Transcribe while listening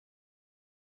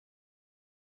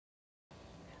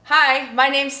Hi, my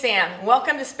name's Sam.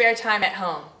 Welcome to Spare Time at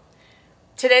Home.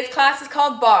 Today's class is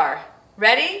called Barre.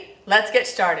 Ready? Let's get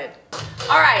started.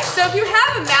 Alright, so if you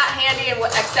have a mat handy and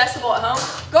accessible at home,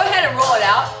 go ahead and roll it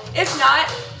out. If not,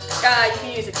 you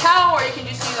can use a towel or you can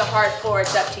just use a hard floor.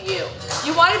 It's up to you.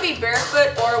 You want to be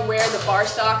barefoot or wear the bar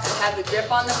socks that have the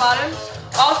grip on the bottom.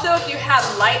 Also, if you have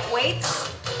light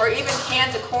weights or even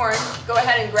cans of corn, go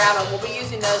ahead and grab them. We'll be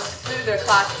using those through the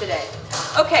class today.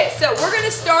 Okay, so we're going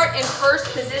to start in first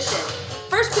position.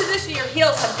 First position, your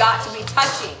heels have got to be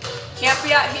touching. Can't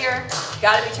be out here,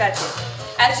 got to be touching.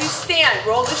 As you stand,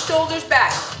 roll the shoulders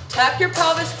back. Tuck your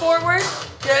pelvis forward.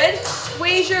 Good.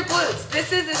 Squeeze your glutes.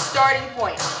 This is the starting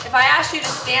point. If I asked you to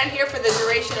stand here for the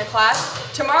duration of class,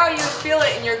 tomorrow you would feel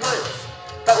it in your glutes.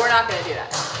 But we're not going to do that.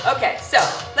 Okay, so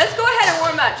let's go ahead and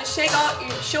warm up. Just shake out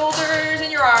your shoulders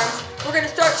and your arms. We're going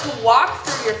to start to walk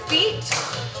through your feet.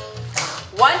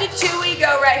 1 to 2 we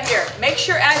go right here. Make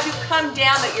sure as you come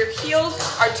down that your heels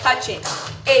are touching.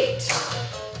 8.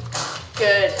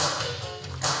 Good.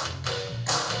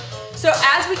 So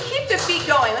as we keep the feet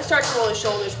going, let's start to roll the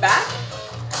shoulders back.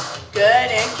 Good,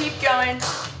 and keep going.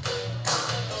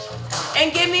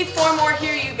 And give me 4 more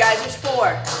here, you guys. There's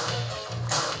 4.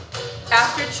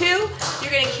 After 2,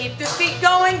 you're going to keep the feet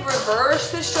going.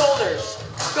 Reverse the shoulders.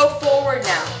 Go forward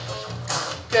now.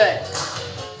 Good.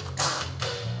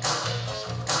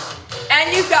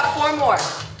 And you've got 4 more.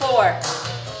 4.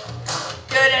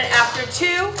 Good, and after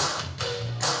 2.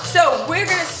 So we're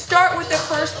going to start with the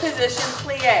first position,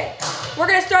 plie. We're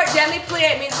going to start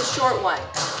demi-plie, it means the short one.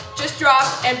 Just drop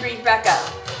and breathe back up.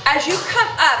 As you come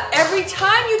up, every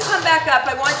time you come back up,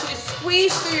 I want you to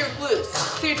squeeze through your glutes.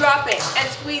 So you're dropping and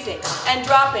squeezing and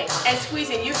dropping and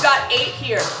squeezing. You've got 8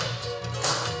 here.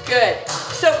 Good.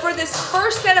 So for this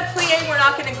first set of plie, we're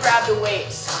not going to grab the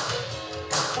weights.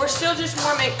 We're still just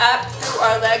warming up through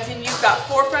our legs, and you've got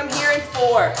 4 from here and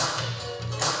 4.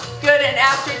 Good, and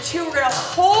after 2, we're going to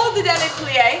hold the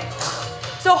demi-plie.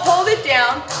 So hold it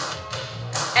down,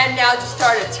 and now just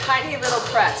start a tiny little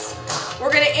press.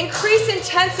 We're going to increase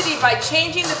intensity by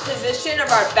changing the position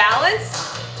of our balance.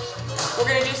 We're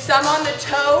going to do some on the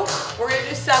toe. We're going to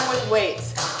do some with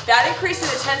weights. That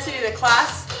increases the intensity of the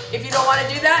class. If you don't want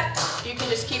to do that, you can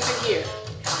just keep it here.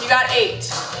 You got 8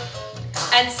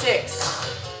 and 6.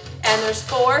 And there's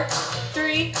 4,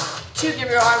 3, 2. Give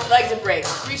your legs a break.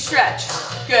 Re-stretch.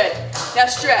 Good. Now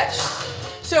stretch.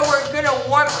 So we're going to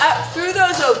warm up through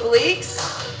those obliques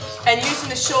and using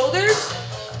the shoulders.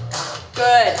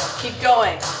 Good. Keep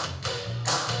going.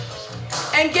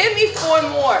 And give me 4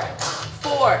 more.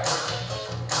 4,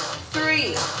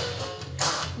 3.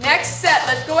 Next set,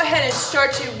 let's go ahead and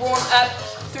start to warm up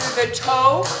through the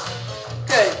toe.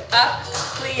 Good. Up,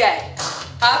 plie.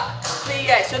 Up,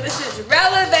 plie. So this is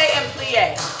releve and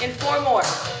plie. In 4 more.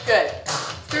 Good.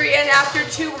 3, and after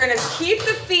 2, we're going to keep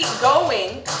the feet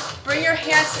going. Bring your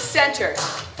hands to center.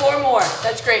 4 more.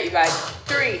 That's great, you guys.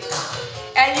 3.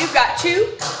 And you've got 2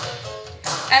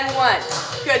 and 1.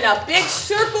 Good. Now big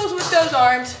circles with those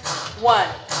arms. 1.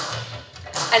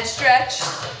 And stretch.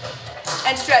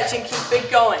 And stretch and keep it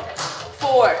going.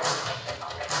 4.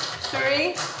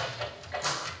 3.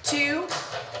 2.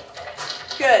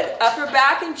 Good. Upper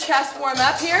back and chest warm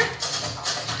up here.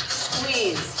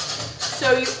 Squeeze.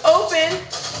 So you open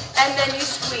and then you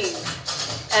squeeze.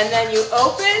 And then you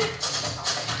open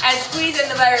and squeeze in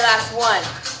the very last one.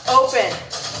 Open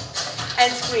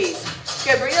and squeeze.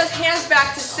 Good. Bring those hands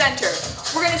back to center.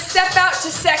 We're going to step out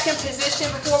to second position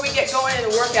before we get going in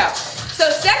the workout. So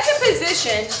second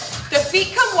position, the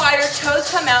feet come wider,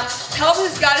 toes come out,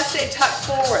 pelvis has got to stay tucked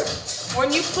forward.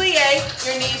 When you plie,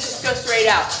 your knees just go straight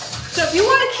out. So if you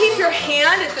want to keep your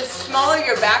hand at the small of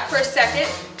your back for a second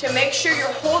to make sure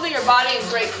you're holding your body in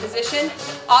great position,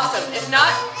 awesome. If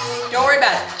not, don't worry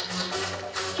about it.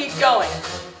 Keep going.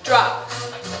 Drop.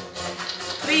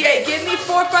 Plie. Give me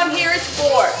 4 from here. It's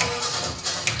 4.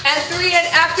 And 3, and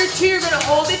after 2, you're going to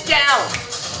hold it down.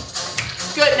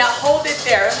 Good. Now hold it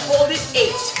there. Hold it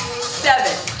 8,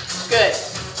 7. Good.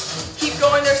 Keep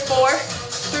going. There's 4,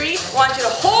 3. I want you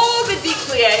to hold the deep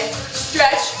plie.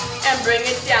 Stretch. And bring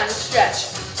it down,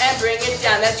 stretch, and bring it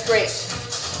down. That's great.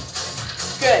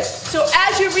 Good. So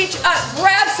as you reach up,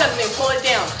 grab something, pull it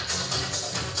down.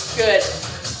 Good.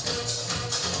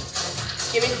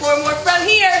 Give me 4 more from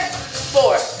here.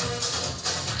 4.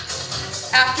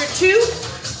 After 2,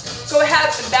 go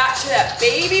ahead and back to that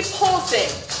baby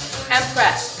pulsing. And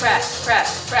press, press,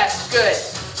 press, press. Good.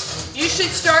 You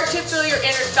should start to feel your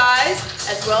inner thighs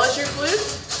as well as your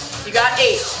glutes. You got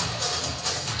 8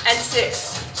 and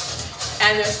 6.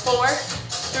 And there's 4,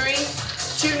 3,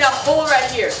 2. Now hold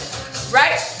right here.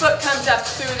 Right foot comes up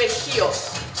through the heel.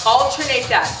 Alternate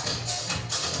that.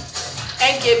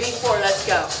 and give me 4. Let's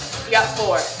go. You got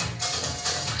 4,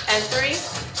 and 3,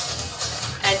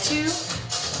 and 2,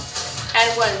 and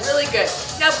 1. Really good.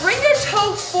 Now bring your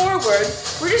toe forward.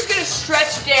 We're just going to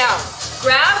stretch down.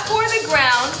 Grab for the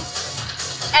ground,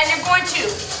 and you're going to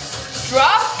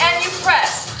drop and you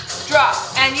press. Drop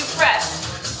and you press.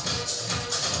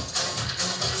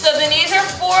 So the knees are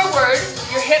forward,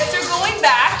 your hips are going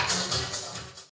back,